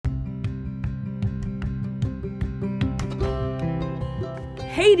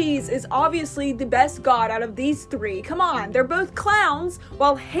Hades is obviously the best god out of these three. Come on, they're both clowns,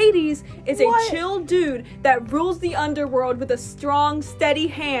 while Hades is a chill dude that rules the underworld with a strong, steady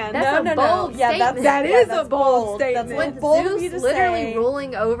hand. That's a bold statement. That is a bold statement. With Zeus literally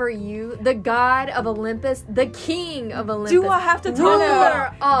ruling over you, the god of Olympus, the king of Olympus. Do I have to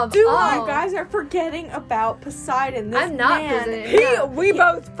talk about? You guys are forgetting about Poseidon. I'm not forgetting. We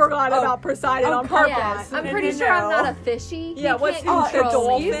both forgot about Poseidon on purpose. Yeah. I'm pretty sure I'm not a fishy. Yeah, what's a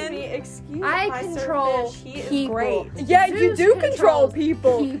dolphin? Excuse me, I control he is people. great. Yeah, Zeus you do control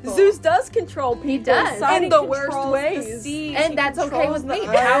people. Zeus does control people. He does. In the worst ways. And that's okay with me.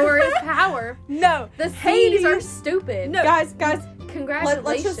 Power is power. No. The seas are stupid. No. Guys,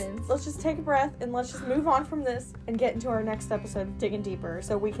 congratulations. Let's just take a breath and let's just move on from this and get into our next episode of Digging Deeper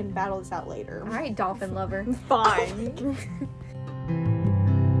so we can battle this out later. All right, dolphin lover. Fine.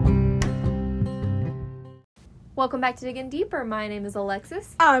 Welcome back to Digging Deeper. My name is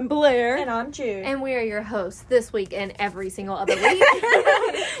Alexis. I'm Blair. And I'm Jude. And we are your hosts this week and every single other week.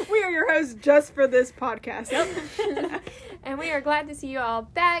 We are your hosts just for this podcast. Yep. And we are glad to see you all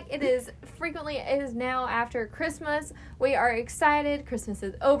back. It is now after Christmas. We are excited. Christmas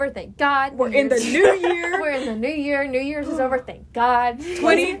is over, thank God. We're in the new year. We're in the new year. New Year's is over, thank God.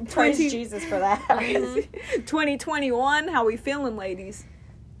 2020. Praise Jesus for that. 2021. How we feeling, ladies?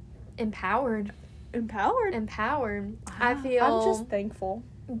 Empowered. Wow. I feel I'm just thankful.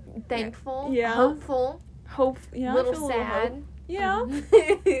 Yeah. Hopeful. Yeah. Little sad. Yeah.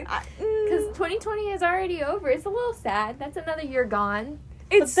 Because 2020 is already over. It's a little sad. That's another year gone.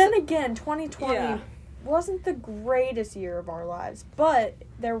 But then again, 2020 wasn't the greatest year of our lives, but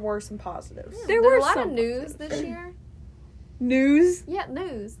there were some positives. There were a lot of news this year. News? Yeah,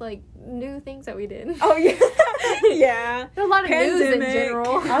 news. Like, new things that we did. Oh, yeah. Yeah. There's a lot of news in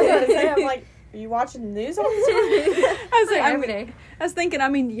general. I was going to say, I'm like, are you watching the news all the time? Every day. I was thinking,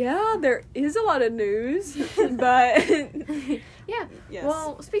 yeah, there is a lot of news, but... Yeah. Yes.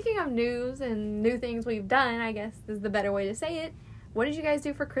 Well, speaking of news and new things we've done, I guess is the better way to say it. What did you guys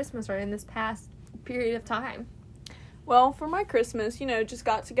do for Christmas or in this past period of time? Well, for my Christmas, just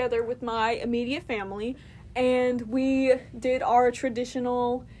got together with my immediate family, and we did our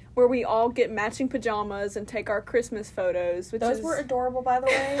traditional... where we all get matching pajamas and take our Christmas photos. Those were adorable, by the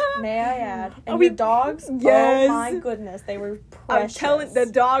way, may I add. And your dogs, yes. Oh my goodness, they were precious. I'm telling, the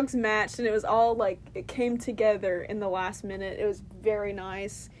dogs matched, and it was all, it came together in the last minute. It was very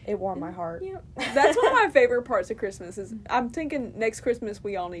nice. It warmed my heart. Yeah. That's one of my favorite parts of Christmas, is I'm thinking next Christmas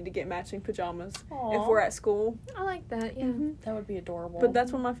we all need to get matching pajamas. Aww. If we're at school. I like that, yeah. Mm-hmm. That would be adorable. But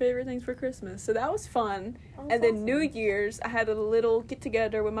that's one of my favorite things for Christmas. So that was fun. And then New Year's, I had a little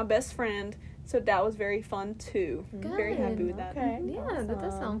get-together with my best friend. So that was very fun, too. Good. Very happy with that. Okay. Yeah, awesome. that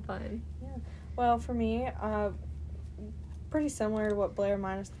does sound fun. Yeah. Well, for me, pretty similar to what Blair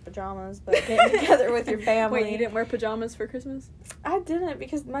minus the pajamas, but getting together with your family. Wait, you didn't wear pajamas for Christmas? I didn't,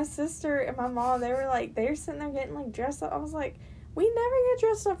 because my sister and my mom, they were sitting there getting dressed up. I was like, we never get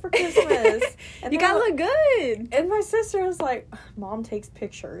dressed up for Christmas. And you gotta look good. And my sister was like, Mom takes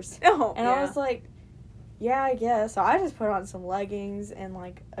pictures. Oh, and I was like, yeah, I guess. So I just put on some leggings and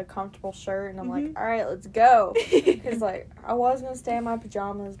a comfortable shirt, and I'm like, all right, let's go. Because I was gonna stay in my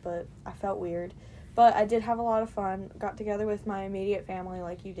pajamas, but I felt weird. But I did have a lot of fun. Got together with my immediate family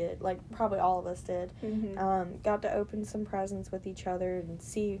like you did. Probably all of us did. Mm-hmm. Got to open some presents with each other and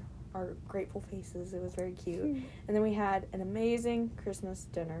see our grateful faces. It was very cute. And then we had an amazing Christmas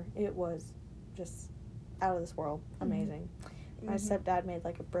dinner. It was just out of this world. Amazing. My stepdad made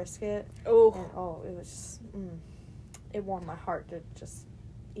a brisket. Oh. And, it was just, it warmed my heart to just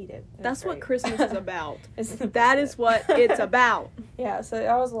eat it. That's what Christmas is about. That is what it's about. Yeah, so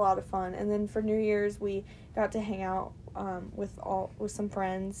that was a lot of fun. And then for New Year's, we got to hang out with some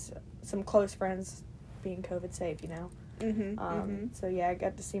friends, some close friends, being COVID safe, So yeah, I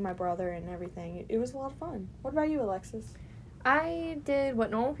got to see my brother and everything. It was a lot of fun. What about you, Alexis? I did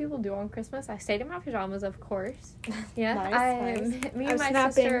what normal people do on Christmas. I stayed in my pajamas, of course. Yeah, nice. Me and my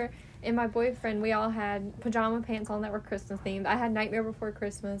sister and my boyfriend, we all had pajama pants on that were Christmas themed. I had Nightmare Before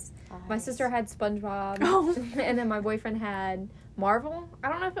Christmas. Nice. My sister had SpongeBob. Oh. And then my boyfriend had Marvel. I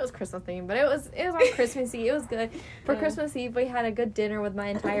don't know if it was Christmas themed, but it was on Christmassy. It was good. For Christmas Eve, we had a good dinner with my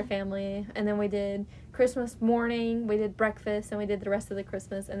entire family, and then we did Christmas morning, we did breakfast, and we did the rest of the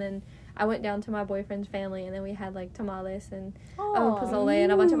Christmas, and then I went down to my boyfriend's family, and then we had tamales and pozole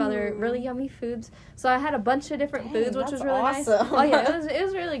and a bunch of other really yummy foods. So I had a bunch of different foods, which was really awesome. nice. Oh yeah, it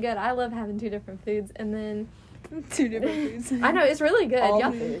was really good. I love having 2 different foods, and then 2 different foods. I know, it's really good.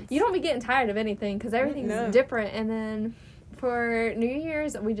 All foods. You don't be getting tired of anything because everything's different. And then for New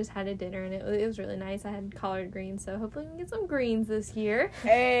Year's, we just had a dinner, and it was really nice. I had collard greens, so hopefully we can get some greens this year.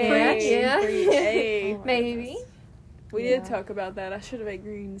 Hey, yeah. Hey. Oh Maybe. goodness. We did talk about that. I should have ate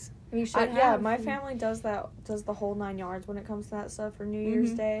greens. You should have. Yeah, my family does the whole 9 yards when it comes to that stuff for New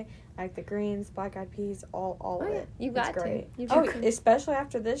Year's Day. Like the greens, black eyed peas, all of it. You got it's great. to. Especially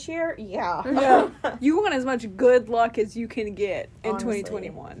after this year, yeah. Yeah. You want as much good luck as you can get in Honestly,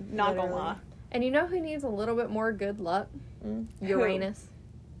 2021. Not gonna lie. And you know who needs a little bit more good luck? Uranus.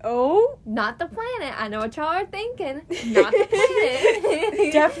 Oh? Not the planet. I know what y'all are thinking. Not the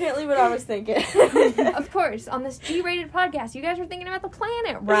planet. Definitely what I was thinking. Of course, on this G-rated podcast, you guys are thinking about the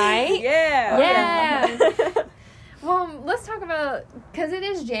planet, right? Yeah. Yeah. Well, let's talk about, because it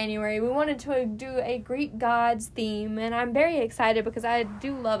is January, we wanted to do a Greek gods theme, and I'm very excited because I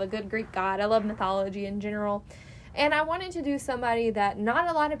do love a good Greek god. I love mythology in general. And I wanted to do somebody that not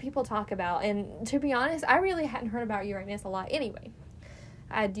a lot of people talk about. And to be honest, I really hadn't heard about Uranus a lot anyway.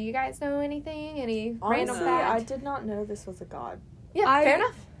 Do you guys know anything? Any random Honestly, fact? I did not know this was a god. Yeah, fair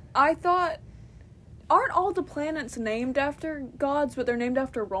enough. I thought, aren't all the planets named after gods, but they're named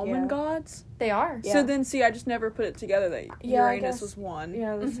after Roman gods? They are. Yeah. So then, see, I just never put it together that Uranus was one.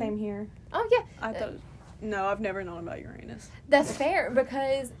 Yeah, the same here. Oh, yeah. I thought, no, I've never known about Uranus. That's fair,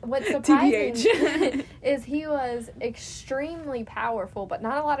 because what's surprising TBH. is he was extremely powerful, but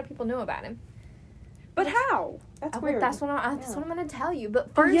not a lot of people knew about him. But how? That's Well, weird. that's what I'm going to tell you.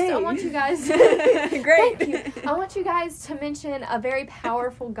 But first, I Yay. want you guys... Great. Thank you. I want you guys to mention a very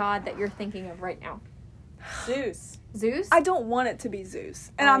powerful god that you're thinking of right now. Zeus. Zeus? I don't want it to be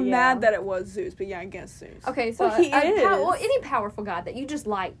Zeus. And I'm mad that it was Zeus, but yeah, I guess Zeus. Okay, so Well, he is. any powerful god that you just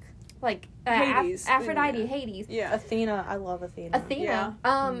like Hades. Aphrodite, Yeah. Hades, Yeah. Athena. I love Athena. Athena.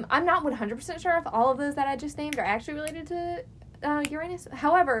 Yeah. I'm not 100% sure if all of those that I just named are actually related to Uranus.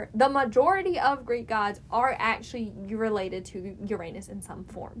 However, the majority of Greek gods are actually related to Uranus in some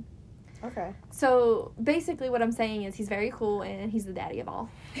form. Okay. So basically, what I'm saying is he's very cool and he's the daddy of all.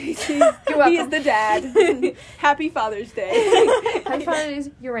 He welcome. is the dad. Happy Father's Day. High five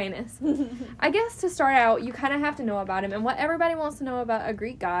is Uranus. I guess to start out, you kind of have to know about him, and what everybody wants to know about a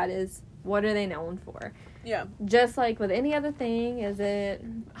Greek god is what are they known for? Yeah. Just like with any other thing, is it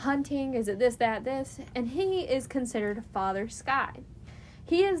hunting? Is it this, that, this? And he is considered Father Sky.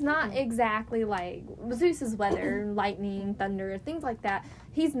 He is not exactly like Zeus is weather, lightning, thunder, things like that.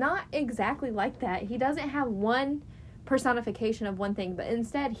 He's not exactly like that. He doesn't have one personification of one thing, but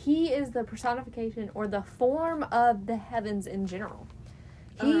instead he is the personification or the form of the heavens in general.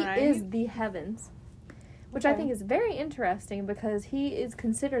 He is the heavens, which I think is very interesting because he is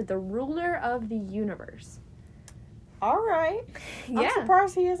considered the ruler of the universe. All right. I'm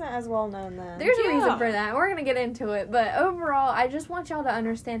surprised he isn't as well known then. There's a reason for that. We're going to get into it. But overall, I just want y'all to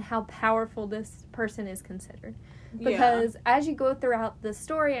understand how powerful this person is considered. Because as you go throughout the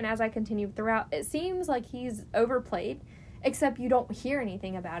story and as I continue throughout, it seems like he's overplayed. Except you don't hear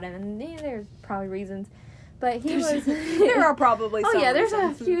anything about him. And there's probably reasons. But he was... There are probably some there's a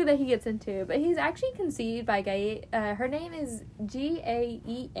reasons. few that he gets into. But he's actually conceived by Gaia. Her name is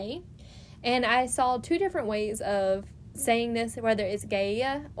Gaea. And I saw two different ways of saying this, whether it's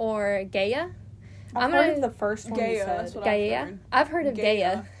Gaia or Gaia. I've heard of the first one you Gaia, said. that's what Gaia. I've heard of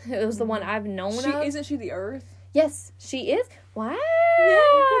Gaia. Gaia. It was the one I've known of. Isn't she the Earth? Yes, she is. Wow.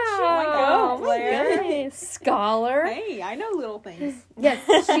 Oh my my goodness. Scholar. Hey, I know little things. Yes,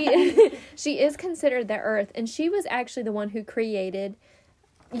 she is considered the Earth, and she was actually the one who created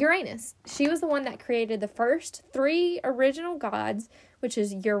Uranus. She was the one that created the first three original gods, which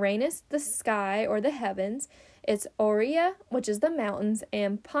is Uranus, the sky or the heavens. It's Aurea, which is the mountains,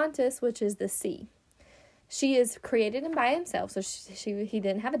 and Pontus, which is the sea. She is created him by himself, so he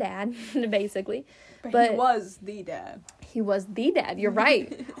didn't have a dad, basically. But he was the dad. He was the dad. You're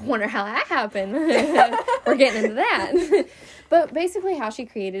right. Wonder how that happened. We're getting into that. But basically how she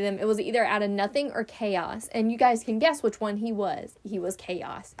created him, it was either out of nothing or chaos. And you guys can guess which one he was. He was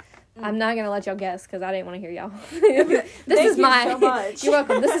chaos. I'm not going to let y'all guess because I didn't want to hear y'all. Thank you so much. You're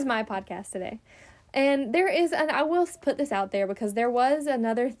welcome. This is my podcast today. And there is, and I will put this out there because there was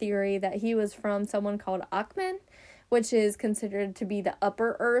another theory that he was from someone called Achman, which is considered to be the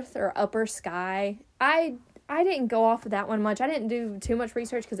upper earth or upper sky. I didn't go off of that one much. I didn't do too much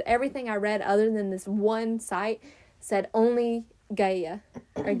research because everything I read other than this one site said only Gaia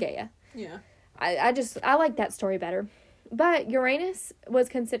or Gaia. Yeah. I like that story better. But Uranus was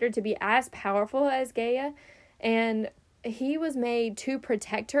considered to be as powerful as Gaia, and he was made to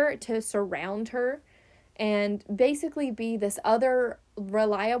protect her, to surround her, and basically be this other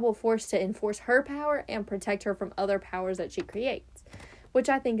reliable force to enforce her power and protect her from other powers that she creates. which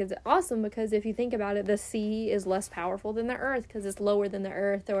I think is awesome because if you think about it, the sea is less powerful than the earth because it's lower than the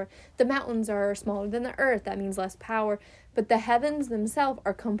earth, or the mountains are smaller than the earth. That means less power. But the heavens themselves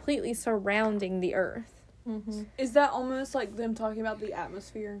are completely surrounding the earth. Mm-hmm. Is that almost like them talking about the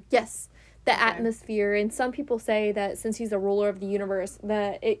atmosphere? Yes. The Okay. atmosphere, and some people say that since he's the ruler of the universe,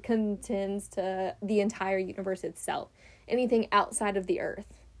 that it contends to the entire universe itself. Anything outside of the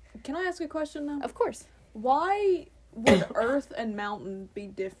earth. Can I ask a question though? Of course. Why would Earth and Mountain be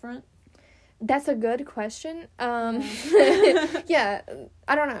different? That's a good question. Yeah,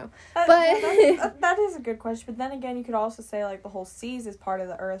 I don't know. But That is a good question. But then again, you could also say, like, the whole seas is part of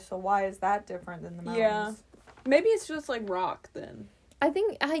the earth, so why is that different than the mountains? Yeah. Maybe it's just like rock then. I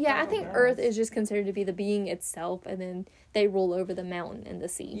think, I think guess. Earth is just considered to be the being itself, and then they rule over the mountain and the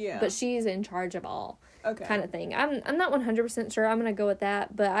sea. Yeah. But she's in charge of all, Okay. kind of thing. I'm not 100% sure. I'm going to go with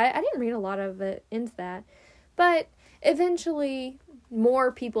that, but I didn't read a lot of it into that. But eventually,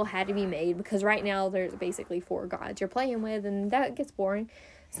 more people had to be made, because right now there's basically 4 gods you're playing with, and that gets boring.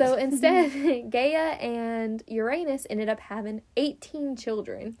 So instead, Gaia and Uranus ended up having 18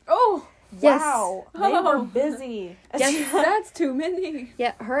 children. Oh! Yes. Wow. They were busy. Yes. That's too many.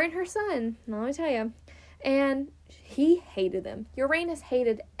 Yeah, her and her son, let me tell you. And he hated them. Uranus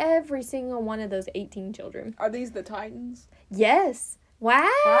hated every single one of those 18 children. Are these the Titans? Yes. Wow.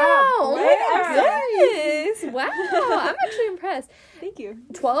 Wow, Oh my goodness. Wow. I'm actually impressed. Thank you.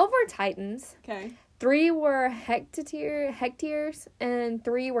 12 were Titans, Okay. 3 were Hectares, and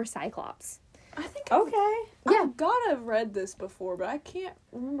 3 were Cyclops. I think Okay. Yeah. I've gotta have read this before, but I can't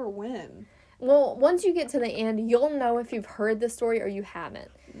remember when. Well, once you get to the end, you'll know if you've heard the story or you haven't.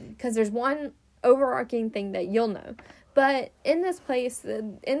 Because there's one overarching thing that you'll know. But in this place,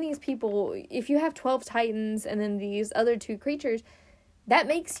 in these people, if you have 12 Titans and then these other 2 creatures, that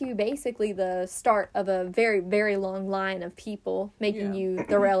makes you basically the start of a very, very long line of people, making you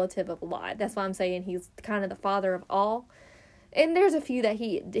the relative of a lot. That's why I'm saying he's kind of the father of all. And there's a few that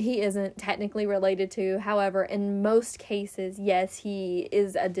he isn't technically related to. However, in most cases, yes, he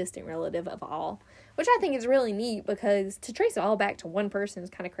is a distant relative of all. Which I think is really neat, because to trace it all back to one person is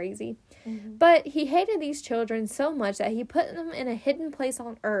kind of crazy. Mm-hmm. But he hated these children so much that he put them in a hidden place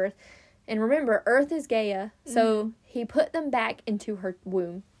on Earth. And remember, Earth is Gaia, so he put them back into her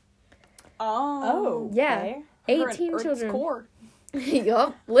womb. Oh. Yeah. Okay. 18 Earth's children. core.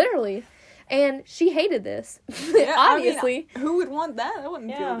 Yup, literally. And she hated this. Yeah, Obviously. I mean, who would want that? That wouldn't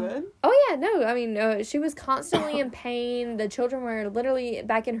Yeah. feel good. Oh, yeah, no. I mean, she was constantly in pain. The children were literally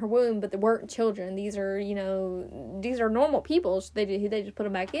back in her womb, but they weren't children. These are, these are normal people. They just put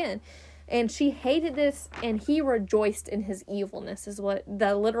them back in. And she hated this, and he rejoiced in his evilness, is what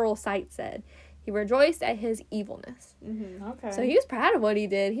the literal site said. He rejoiced at his evilness. Mm-hmm. Okay. So he was proud of what he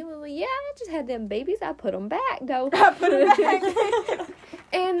did. He was like, yeah, I just had them babies. I put them back, though. I put it back.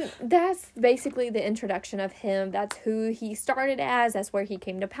 And that's basically the introduction of him. That's who he started as. That's where he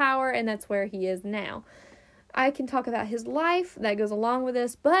came to power. And that's where he is now. I can talk about his life that goes along with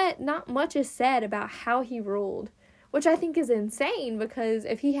this. But not much is said about how he ruled. Which I think is insane. Because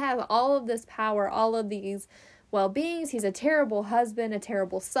if he has all of this power, all of these well-beings, he's a terrible husband, a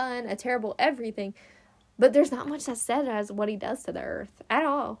terrible son, a terrible everything. But there's not much that's said as what he does to the earth at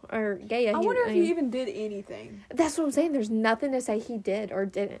all. Or Gaia. I wonder if he even did anything. That's what I'm saying. There's nothing to say he did or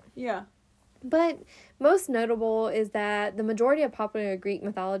didn't. Yeah. But most notable is that the majority of popular Greek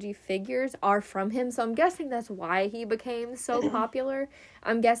mythology figures are from him. So I'm guessing that's why he became so popular.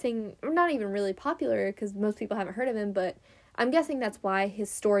 I'm guessing, not even really popular because most people haven't heard of him, but I'm guessing that's why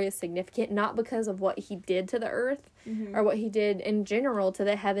his story is significant. Not because of what he did to the earth or what he did in general to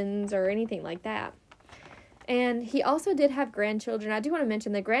the heavens or anything like that. And he also did have grandchildren. I do want to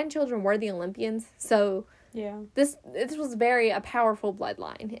mention the grandchildren were the Olympians. So Yeah. this was a powerful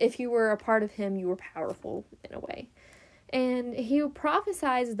bloodline. If you were a part of him, you were powerful in a way. And he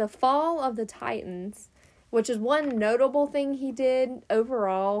prophesied the fall of the Titans, which is one notable thing he did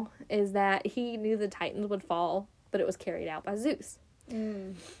overall, is that he knew the Titans would fall, but it was carried out by Zeus.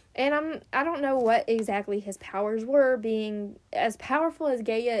 Mm. And I don't know what exactly his powers were. Being as powerful as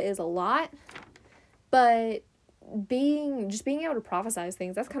Gaia is a lot, but being able to prophesize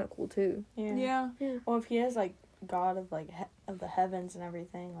things, that's kind of cool too. Yeah. Yeah. Well, if he is like God of like of the heavens and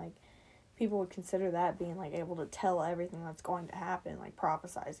everything, like people would consider that being like able to tell everything that's going to happen, like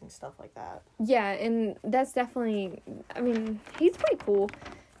prophesizing stuff like that. Yeah, and that's definitely, I mean, he's pretty cool.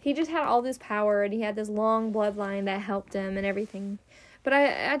 He just had all this power, and he had this long bloodline that helped him and everything. But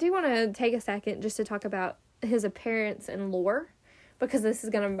I do want to take a second just to talk about his appearance and lore, because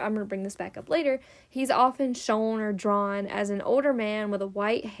I'm gonna bring this back up later. He's often shown or drawn as an older man with a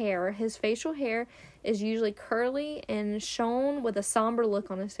white hair. His facial hair is usually curly and shown with a somber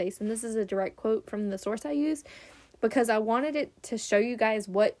look on his face. And this is a direct quote from the source I used, because I wanted it to show you guys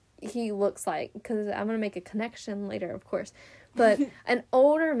what he looks like, because I'm gonna make a connection later, of course. But an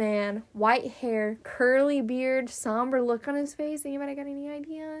older man, white hair, curly beard, somber look on his face. Anybody got any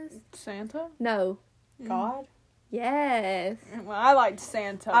ideas? Santa? No. God? Yes. Well, I liked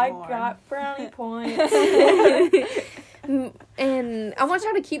Santa more. I got brownie points. And I want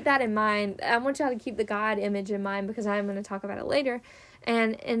y'all to keep that in mind. I want y'all to keep the God image in mind, because I'm going to talk about it later.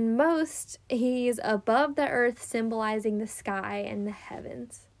 And in most, he's above the earth, symbolizing the sky and the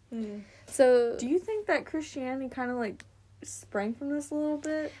heavens. So, do you think that Christianity kind of like sprang from this a little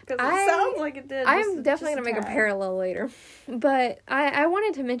bit? Because it I- sounds like it did. I'm definitely going to make a parallel later. But I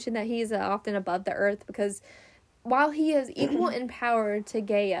wanted to mention that he's often above the earth, because while he is equal in power to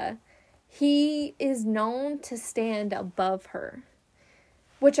Gaia, he is known to stand above her,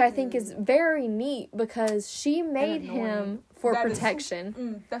 which I think is very neat, because she made him for That is-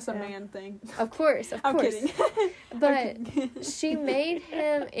 protection. That's a man thing. Of course. I'm kidding. But she made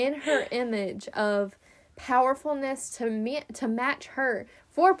him in her image of powerfulness to match her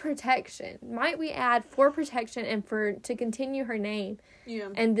for protection. Might we add, for protection and to continue her name. Yeah.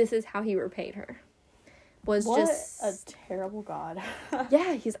 And this is how he repaid her. Was What just a terrible God.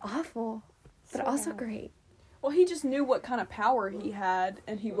 yeah, he's awful, but So also bad. great. Well, he just knew what kind of power he had,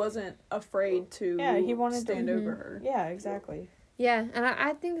 and he wasn't afraid to He wanted to stand over her. Yeah, exactly. Yeah, and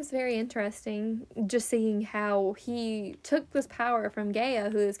I think it's very interesting just seeing how he took this power from Gaia,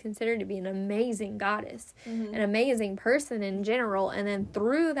 who is considered to be an amazing goddess, an amazing person in general, and then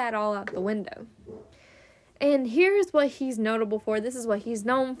threw that all out the window. And here's what he's notable for. This is what he's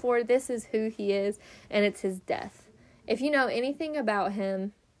known for. This is who he is, and it's his death. If you know anything about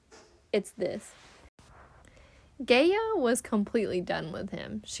him, it's this. Gaia was completely done with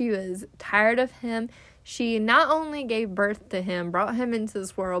him. She was tired of him. She not only gave birth to him, brought him into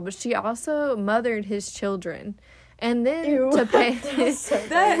this world, but she also mothered his children. And then to pay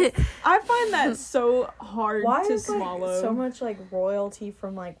That I find that so hard Why to is swallow. like so much like royalty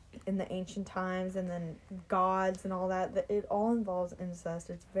from like in the ancient times, and then gods and all that it all involves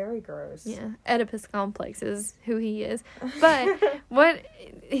incest. It's very gross. Yeah, Oedipus complex is who he is. But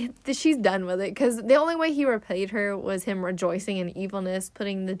she's done with it, because the only way he repaid her was him rejoicing in evilness,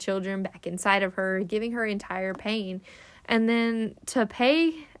 putting the children back inside of her, giving her entire pain. And then to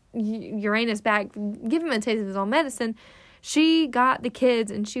pay Uranus back, give him a taste of his own medicine, she got the kids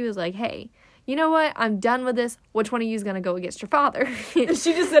and she was like, hey, you know what? I'm done with this. Which one of you is going to go against your father? She just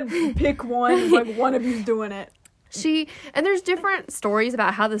said, pick one. Like, one of you's doing it. And there's different stories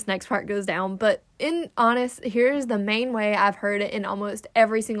about how this next part goes down, but here's the main way I've heard it in almost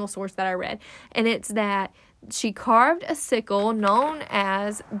every single source that I read. And it's that she carved a sickle known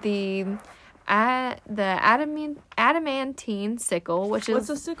as the adamantine sickle, which is... What's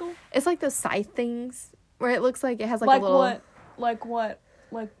a sickle? It's like those scythe things, where it looks like it has a little...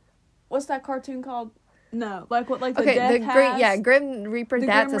 What's that cartoon called? No, like what, like the Okay, death has? Grim Reaper. The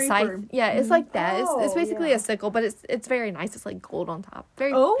That's Grim a scythe. Reaper. Yeah, it's like that. It's Oh, basically yeah. a sickle, but it's very nice. It's like gold on top.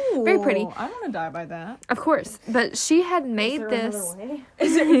 Very Oh, pretty. I want to die by that. Of course, but she had made Is there this. another way?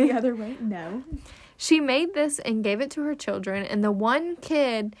 Is there any other way? No. She made this and gave it to her children, and the one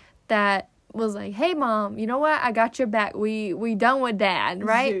kid that was like, "Hey, Mom, you know what? I got your back. We done with Dad,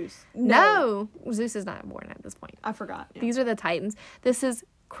 right?" Zeus. No, Zeus is not born at this point. I forgot. Yeah. These are the Titans. This is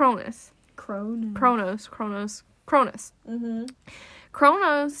Cronus. Kronos. Mm-hmm.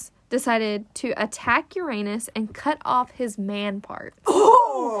 Kronos decided to attack Uranus and cut off his man parts.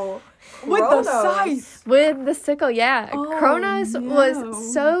 Oh! With the scythe! With the sickle, yeah. Oh, Kronos no.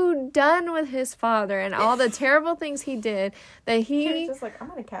 was so done with his father and all the terrible things he did that He he... was just like, I'm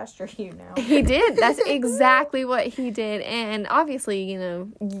gonna castrate you now. He did. That's exactly what he did. And obviously,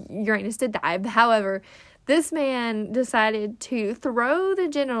 Uranus did die. However, this man decided to throw the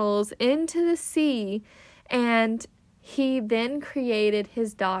genitals into the sea, and he then created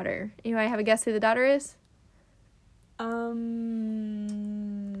his daughter. Anybody have a guess who the daughter is? I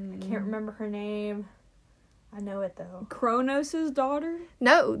can't remember her name. I know it though. Kronos' daughter?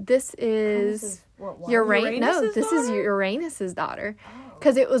 No, this is Uranus. No, Uranus's this is daughter? Uranus's daughter. Oh.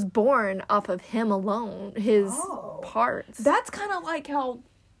 Because it was born off of him alone, his parts. That's kind of like how,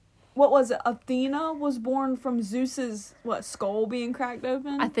 what was it, Athena was born from Zeus's, skull being cracked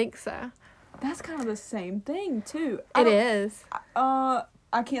open? I think so. That's kind of the same thing, too. It is.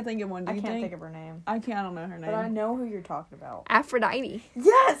 I can't think of one. Do I you can't think? think of her name. I don't know her name. But I know who you're talking about. Aphrodite.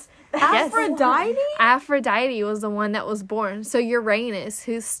 Yes! Aphrodite? Aphrodite was the one that was born. So Uranus,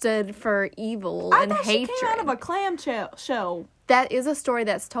 who stood for evil and hatred. She came out of a clam shell. That is a story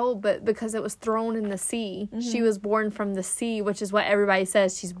that's told, but because it was thrown in the sea, she was born from the sea, which is what everybody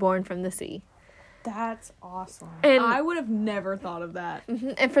says. She's born from the sea. That's awesome. And I would have never thought of that.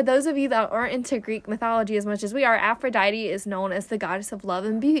 And for those of you that aren't into Greek mythology as much as we are, Aphrodite is known as the goddess of love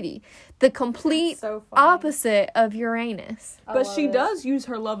and beauty. The complete opposite of Uranus. But she does use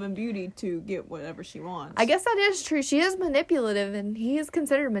her love and beauty to get whatever she wants. I guess that is true. She is manipulative, and he is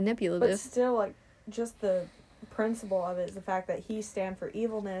considered manipulative. But still, like, just the principle of it is the fact that he stands for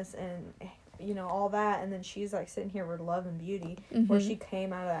evilness and, you know, all that, and then she's, like, sitting here with love and beauty, where she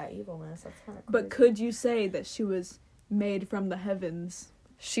came out of that evilness. That's kind of crazy. But could you say that she was made from the heavens?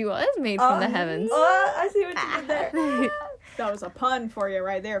 She was made from the heavens. I see what you did there. That was a pun for you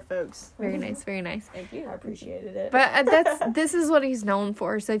right there, folks. Very nice, very nice. Thank you. I appreciated it. But this is what he's known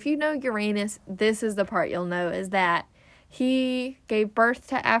for. So if you know Uranus, this is the part you'll know, is that he gave birth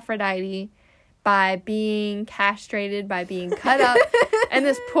to Aphrodite by being castrated, by being cut up. And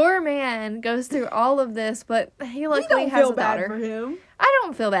this poor man goes through all of this, but he luckily has a daughter. Bad for him. I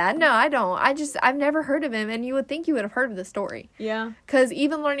don't feel bad. No, I don't. I've never heard of him, and you would think you would have heard of the story. Yeah. Because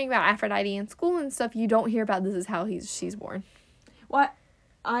even learning about Aphrodite in school and stuff, you don't hear about this is how she's born. What?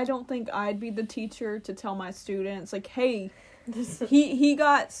 I don't think I'd be the teacher to tell my students, like, hey, he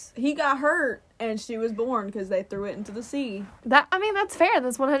got hurt and she was born because they threw it into the sea. That's fair.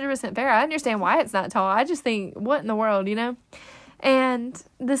 That's 100% fair. I understand why it's not tall. I just think, what in the world, you know? And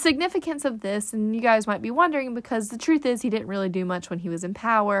the significance of this, and you guys might be wondering, because the truth is he didn't really do much when he was in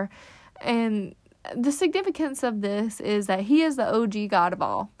power. And the significance of this is that he is the OG god of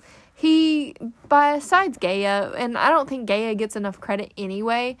all. He, besides Gaia, and I don't think Gaia gets enough credit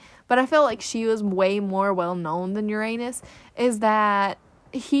anyway, but I feel like she was way more well known than Uranus, is that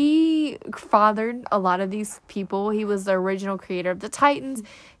he fathered a lot of these people. He was the original creator of the Titans.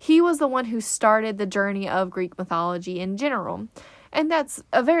 He was the one who started the journey of Greek mythology in general. And that's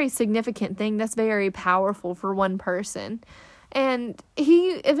a very significant thing. That's very powerful for one person. And he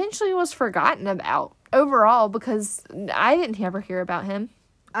eventually was forgotten about overall because I didn't ever hear about him.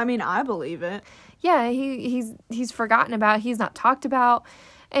 I mean, I believe it. Yeah, he's forgotten about. He's not talked about.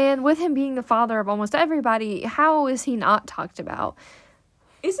 And with him being the father of almost everybody, how is he not talked about?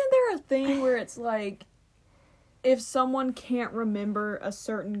 Isn't there a thing where it's like, if someone can't remember a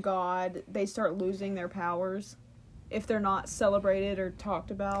certain god, they start losing their powers if they're not celebrated or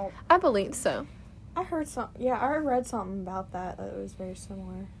talked about? I believe so. I read something about that. It was very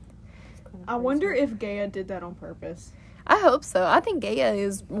similar. I wonder if Gaia did that on purpose. I hope so. I think Gaia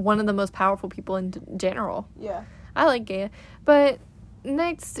is one of the most powerful people in general. Yeah. I like Gaia. But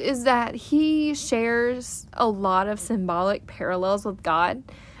next is that he shares a lot of symbolic parallels with God.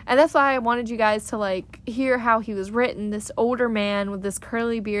 And that's why I wanted you guys to, hear how he was written. This older man with this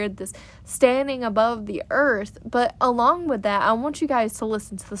curly beard, this standing above the earth. But along with that, I want you guys to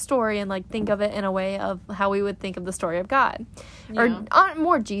listen to the story and, think of it in a way of how we would think of the story of God. Yeah. Or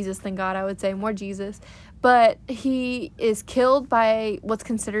more Jesus than God, I would say. More Jesus. But he is killed by what's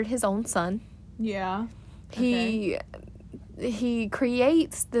considered his own son. Yeah. Okay. He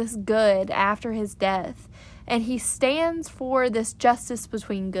creates this good after his death. And he stands for this justice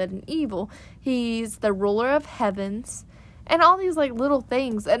between good and evil. He's the ruler of heavens. And all these, little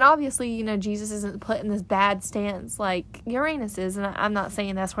things. And obviously, Jesus isn't put in this bad stance like Uranus is. And I'm not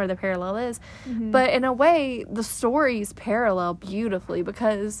saying that's where the parallel is. Mm-hmm. But in a way, the stories parallel beautifully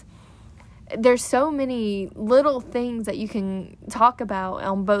because there's so many little things that you can talk about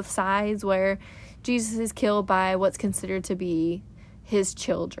on both sides where Jesus is killed by what's considered to be his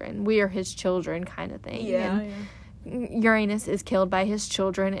children. We are his children kind of thing. Yeah, and Uranus is killed by his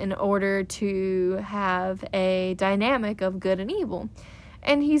children in order to have a dynamic of good and evil.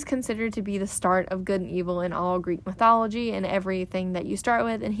 And he's considered to be the start of good and evil in all Greek mythology and everything that you start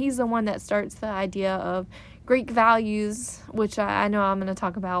with. And he's the one that starts the idea of Greek values, which I know I'm going to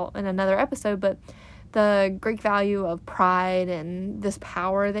talk about in another episode, but the Greek value of pride and this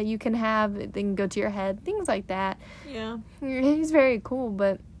power that you can have, it can go to your head, things like that. Yeah. He's very cool,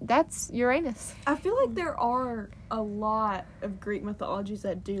 but that's Uranus. I feel like there are a lot of Greek mythologies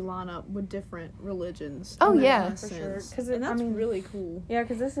that do line up with different religions. Oh, yeah. For sure. And that's really cool. Yeah,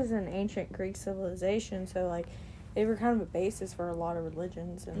 because this is an ancient Greek civilization, so, they were kind of a basis for a lot of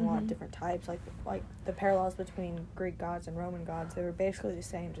religions and a lot of different types. Like the parallels between Greek gods and Roman gods, they were basically the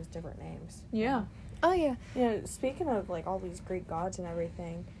same, just different names. Yeah. Oh, yeah. Speaking of, all these Greek gods and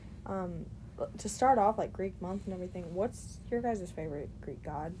everything, to start off, like, Greek month and everything, what's your guys' favorite Greek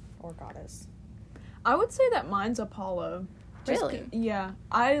god or goddess? I would say that mine's Apollo. Really? Yeah.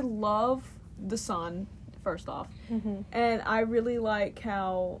 I love the sun, first off. Mm-hmm. And I really like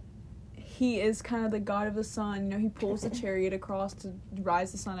how he is kind of the god of the sun. You know, he pulls the chariot across to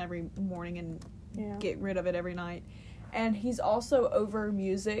rise the sun every morning and get rid of it every night. And he's also over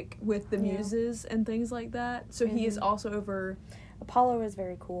music with the muses and things like that. So he is also over... Apollo is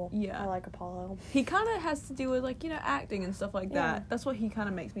very cool. Yeah. I like Apollo. He kind of has to do with, like, you know, acting and stuff like that. That's what he kind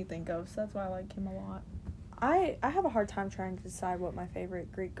of makes me think of. So that's why I like him a lot. I have a hard time trying to decide what my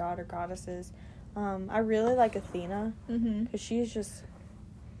favorite Greek god or goddess is. I really like Athena. Because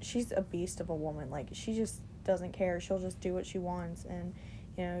she's a beast of a woman. Like, she just doesn't care. She'll just do what she wants. And,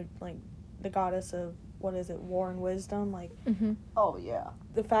 you know, like, the goddess of, what is it, war and wisdom? Like, oh, yeah.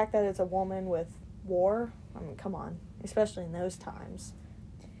 The fact that it's a woman with war, I mean, come on. Especially in those times.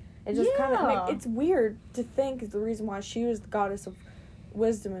 It just kind of, it's weird to think the reason why she was the goddess of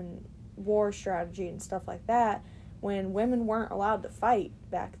wisdom and war strategy and stuff like that, when women weren't allowed to fight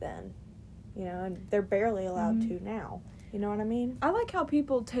back then. You know, and they're barely allowed to now. You know what I mean? I like how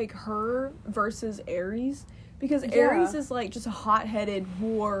people take her versus Aries, because Aries is like just a hot-headed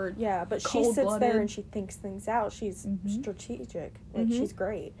war. Yeah, but she sits there and she thinks things out. She's strategic. Like, she's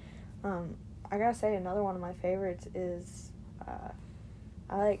great. I gotta say, another one of my favorites is,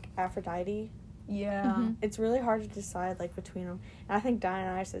 I like Aphrodite. Yeah. It's really hard to decide, like, between them. And I think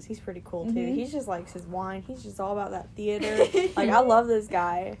Dionysus, he's pretty cool, too. He just likes his wine. He's just all about that theater. Like, I love this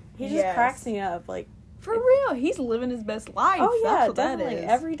guy. He just cracks me up. Like, for real. He's living his best life. Oh, yeah, that's what definitely. That is.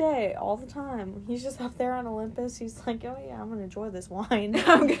 Every day, all the time. He's just up there on Olympus. He's like, oh, yeah, I'm going to enjoy this wine.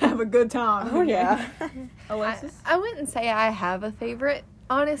 I'm going to have a good time. Oh, yeah. Alexis? I wouldn't say I have a favorite.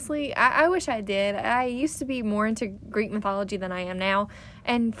 Honestly, I wish I did. I used to be more into Greek mythology than I am now.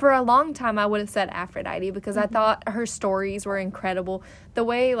 And for a long time, I would have said Aphrodite because I thought her stories were incredible. The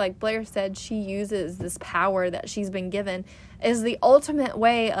way, like Blair said, she uses this power that she's been given is the ultimate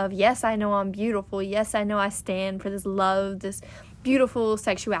way of, yes, I know I'm beautiful. Yes, I know I stand for this love, this beautiful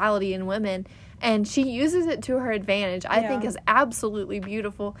sexuality in women. And she uses it to her advantage. I think is absolutely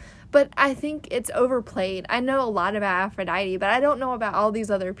beautiful. But I think it's overplayed. I know a lot about Aphrodite, but I don't know about all these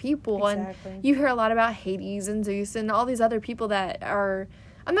other people. Exactly. And you hear a lot about Hades and Zeus and all these other people that are,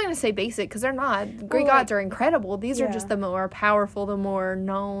 I'm not going to say basic because they're not. Greek gods are incredible. These are just the more powerful, the more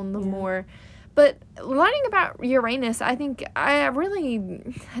known, the more... But learning about Uranus, I think I really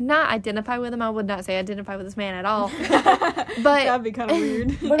not identify with him. I would not say identify with this man at all. But that'd be kind of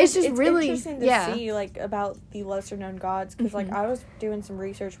weird. But it's just really interesting to see, like, about the lesser known gods. Because, like, I was doing some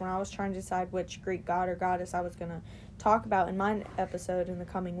research when I was trying to decide which Greek god or goddess I was going to talk about in my episode in the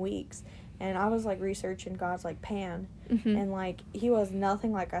coming weeks. And I was, like, researching gods like Pan. And, like, he was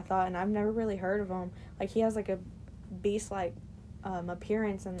nothing like I thought. And I've never really heard of him. Like, he has, like, a beast-like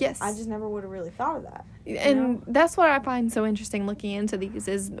appearance, and I just never would have really thought of that. And that's what I find so interesting looking into these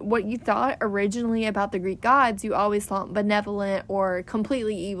is what you thought originally about the Greek gods, you always thought benevolent or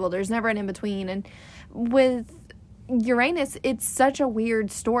completely evil. There's never an in-between. And with Uranus, it's such a weird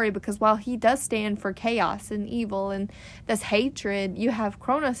story because while he does stand for chaos and evil and this hatred, you have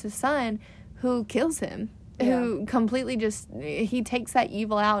Kronos' son who kills him. Who completely he takes that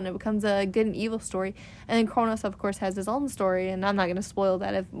evil out and it becomes a good and evil story. And then Kronos, of course, has his own story, and I'm not going to spoil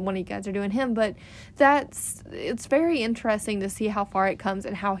that if one of you guys are doing him, but it's very interesting to see how far it comes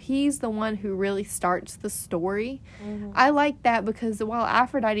and how he's the one who really starts the story. I like that because while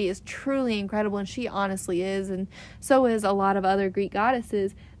Aphrodite is truly incredible, and she honestly is, and so is a lot of other Greek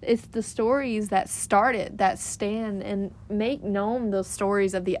goddesses, it's the stories that start it, that stand and make known the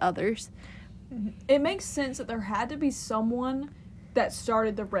stories of the others. It makes sense that there had to be someone that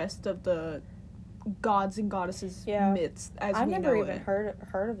started the rest of the gods and goddesses myths as I've we never know even it.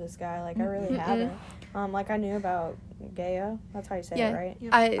 heard of this guy. Like, I really haven't. Like, I knew about Gaia. That's how you say it, right? Yeah.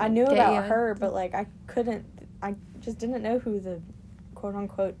 I knew about her, but, like, I just didn't know who the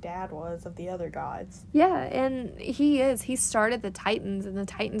quote-unquote dad was of the other gods. Yeah, and he started the Titans, and the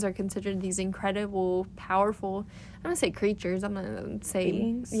Titans are considered these incredible, powerful, I'm going to say creatures, I'm going to say...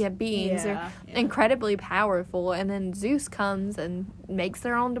 Beings? Yeah, beings. They're incredibly powerful, and then Zeus comes and makes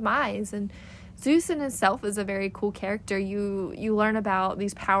their own demise, and Zeus in itself is a very cool character. You learn about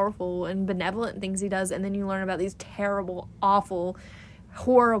these powerful and benevolent things he does, and then you learn about these terrible, awful,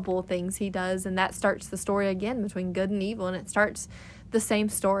 horrible things he does, and that starts the story again between good and evil, and it starts the same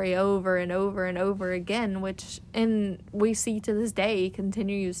story over and over and over again, which, and we see to this day,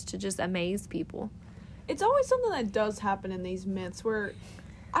 continues to just amaze people. It's always something that does happen in these myths where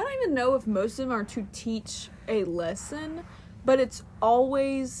I don't even know if most of them are to teach a lesson, but it's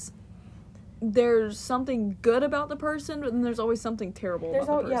always there's something good about the person, but then there's always something terrible about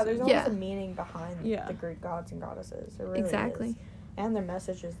the person. Yeah, there's always a meaning behind the Greek gods and goddesses. There really exactly. is. And their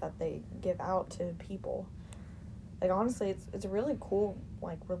messages that they give out to people. Like, honestly, it's a really cool,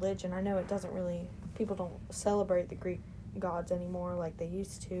 like, religion. I know people don't celebrate the Greek gods anymore like they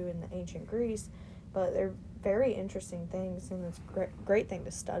used to in the ancient Greece, but they're very interesting things, and it's a great thing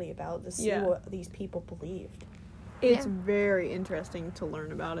to study about, to see what these people believed. It's very interesting to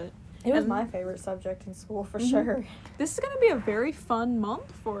learn about it. It was my favorite subject in school, for sure. This is going to be a very fun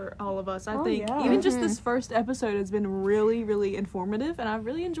month for all of us, I think. Yeah. Even just this first episode has been really, really informative, and I've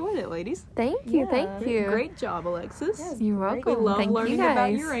really enjoyed it, ladies. Thank you. Great job, Alexis. Yes, You're welcome. We love Thank learning you guys.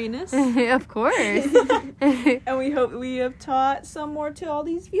 about Uranus. Of course. And we hope we have taught some more to all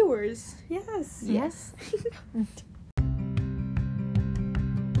these viewers. Yes.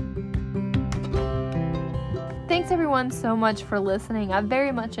 Thanks everyone so much for listening. I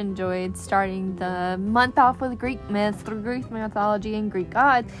very much enjoyed starting the month off with Greek myths, through Greek mythology and Greek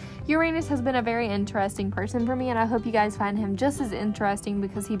gods. Uranus has been a very interesting person for me, and I hope you guys find him just as interesting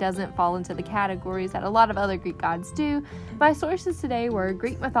because he doesn't fall into the categories that a lot of other Greek gods do. My sources today were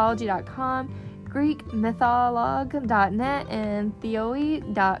GreekMythology.com, GreekMytholog.net, and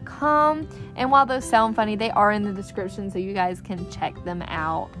Theoi.com. And while those sound funny, they are in the description so you guys can check them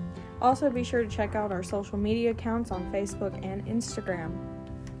out. Also, be sure to check out our social media accounts on Facebook and Instagram.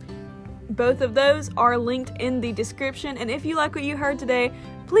 Both of those are linked in the description, and if you like what you heard today,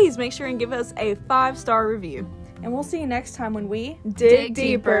 please make sure and give us a 5-star review. And we'll see you next time when we dig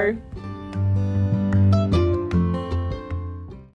deeper.